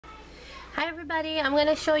Hi everybody, I'm going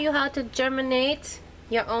to show you how to germinate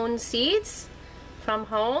your own seeds from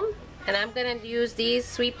home, and I'm going to use these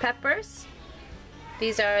sweet peppers.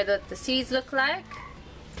 These are what the seeds look like,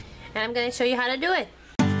 and I'm going to show you how to do it.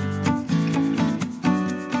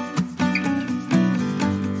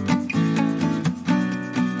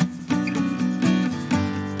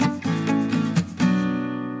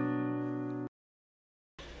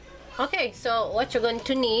 Okay, so what you're going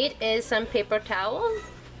to need is some paper towel.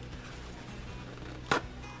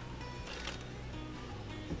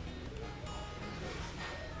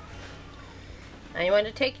 And you want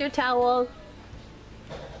to take your towel,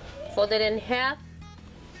 fold it in half,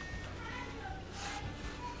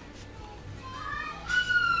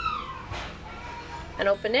 and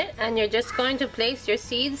open it, and you're just going to place your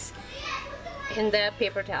seeds in the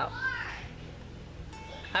paper towel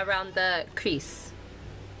around the crease.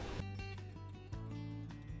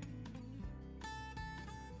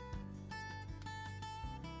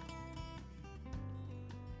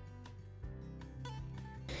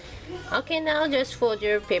 Okay, now just fold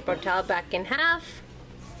your paper towel back in half,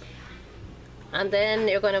 and then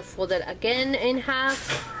you're going to fold it again in half,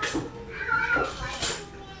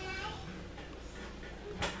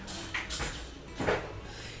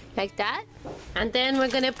 like that, and then we're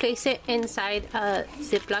going to place it inside a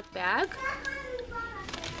Ziploc bag.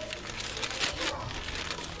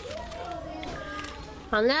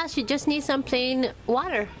 Unless you just need some plain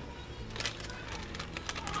water.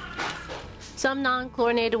 Some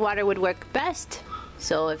non-chlorinated water would work best,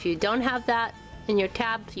 so if you don't have that in your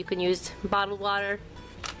tap, you can use bottled water.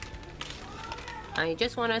 And you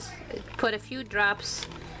just want to put a few drops,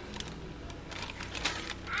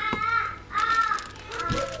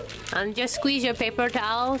 and just squeeze your paper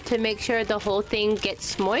towel to make sure the whole thing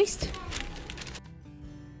gets moist.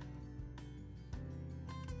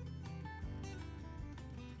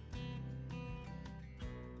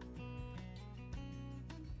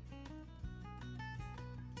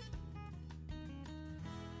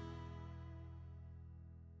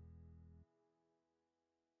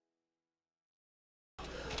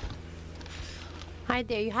 Right,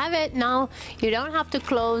 there you have it. Now you don't have to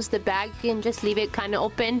close the bag, you can just leave it kind of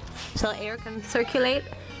open so air can circulate,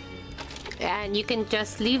 and you can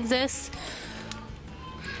just leave this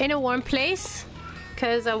in a warm place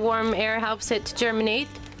because a warm air helps it to germinate,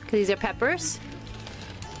 because these are peppers.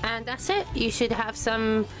 And that's it, you should have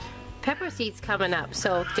some pepper seeds coming up.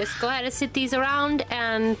 So just go ahead and sit these around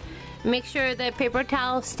and make sure the paper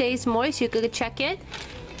towel stays moist. You could check it,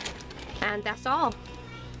 and that's all.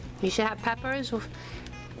 You should have peppers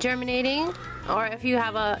germinating, or if you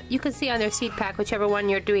have you can see on their seed pack, whichever one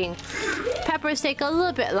you're doing. Peppers take a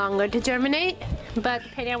little bit longer to germinate, but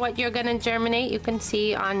depending on what you're gonna germinate, you can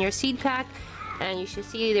see on your seed pack, and you should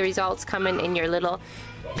see the results coming in your little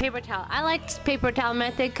paper towel. I like paper towel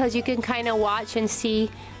method because you can kind of watch and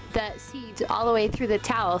see the seeds all the way through the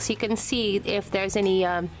towel, so you can see if there's any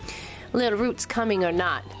little roots coming or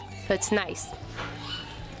not. So it's nice.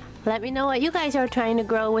 Let me know what you guys are trying to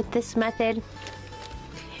grow with this method.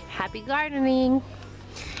 Happy gardening!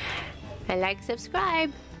 And like,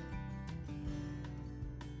 subscribe.